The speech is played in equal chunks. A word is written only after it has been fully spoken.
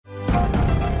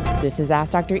This is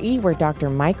Ask Dr. E, where Dr.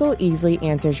 Michael Easley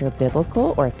answers your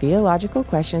biblical or theological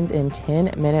questions in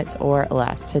 10 minutes or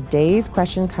less. Today's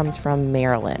question comes from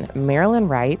Marilyn. Marilyn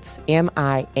writes, am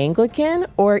I Anglican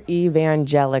or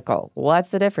Evangelical? What's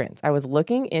the difference? I was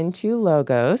looking into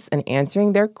Logos and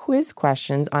answering their quiz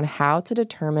questions on how to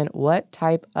determine what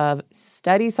type of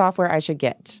study software I should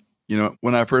get. You know,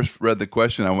 when I first read the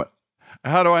question, I went,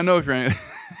 how do I know if you're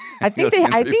I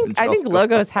think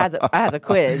Logos has a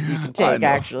quiz you can take,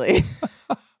 actually.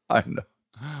 I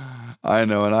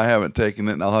know, and I haven't taken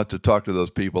it, and I'll have to talk to those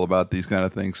people about these kind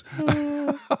of things.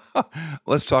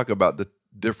 Let's talk about the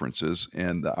differences,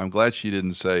 and I'm glad she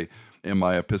didn't say, am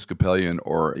I Episcopalian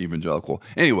or Evangelical?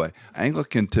 Anyway,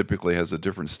 Anglican typically has a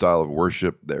different style of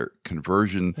worship. Their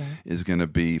conversion is going to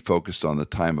be focused on the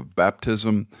time of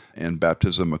baptism, and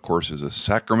baptism, of course, is a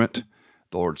sacrament.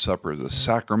 The Lord's Supper is a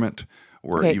sacrament.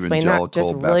 Where explain that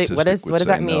just really. What does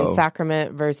that mean? No.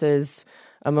 Sacrament versus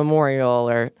a memorial,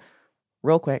 or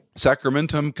real quick.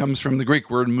 Sacramentum comes from the Greek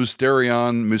word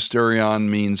mysterion. Mysterion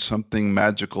means something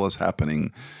magical is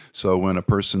happening. So when a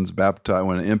person's baptized,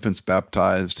 when an infant's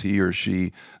baptized, he or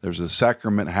she, there's a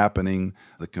sacrament happening,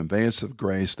 the conveyance of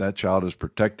grace. That child is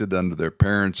protected under their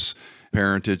parents'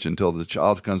 parentage until the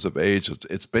child comes of age.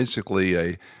 It's basically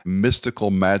a mystical,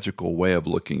 magical way of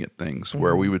looking at things,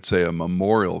 where we would say a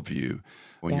memorial view.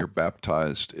 When you're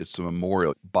baptized, it's a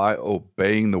memorial. By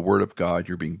obeying the word of God,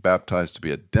 you're being baptized to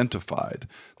be identified.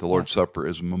 The Lord's Supper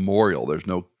is memorial. There's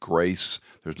no grace.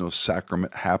 There's no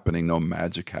sacrament happening, no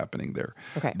magic happening there.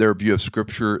 Okay. Their view of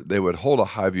Scripture, they would hold a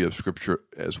high view of Scripture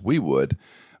as we would,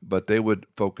 but they would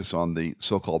focus on the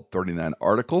so-called 39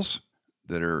 articles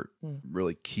that are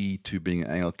really key to being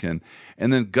Anglican.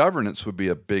 And then governance would be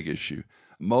a big issue.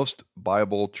 Most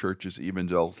Bible churches,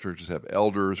 evangelical churches, have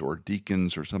elders or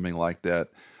deacons or something like that.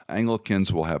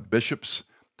 Anglicans will have bishops.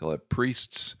 They'll have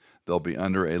priests. They'll be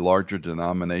under a larger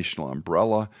denominational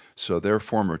umbrella. So their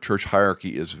form of church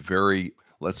hierarchy is very,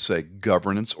 let's say,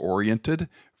 governance-oriented,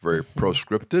 very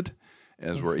proscripted,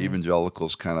 as where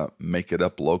evangelicals kind of make it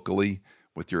up locally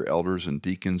with your elders and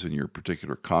deacons in your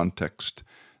particular context.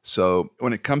 So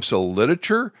when it comes to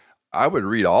literature, I would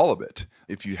read all of it.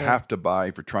 If you have to buy,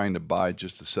 if you're trying to buy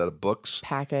just a set of books.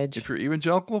 Package. If you're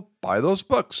evangelical, buy those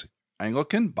books.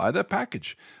 Anglican, buy that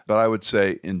package. But I would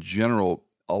say, in general,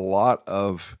 a lot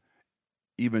of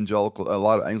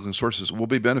Anglican sources will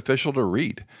be beneficial to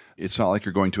read. It's not like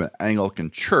you're going to an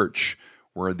Anglican church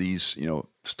where these,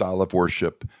 style of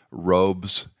worship,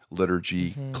 robes,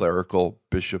 liturgy, clerical,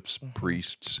 bishops,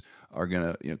 priests are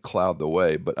going to cloud the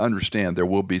way. But understand there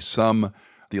will be some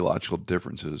theological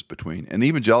differences between. And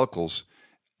evangelicals,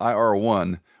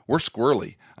 IR1, we're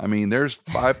squirrely. I mean, there's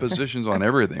 5 positions on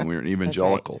everything when you're an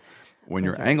evangelical. When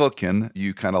you're Anglican,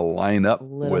 you kind of line up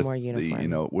with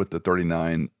the, with the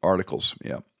 39 articles.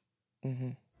 Yeah.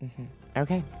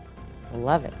 Okay.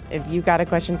 Love it. If you got a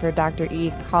question for Dr.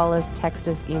 E, call us, text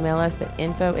us, email us. The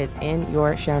info is in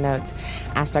your show notes.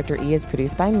 Ask Dr. E is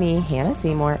produced by me, Hannah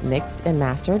Seymour, mixed and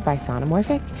mastered by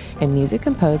Sonomorphic, and music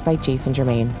composed by Jason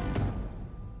Germain.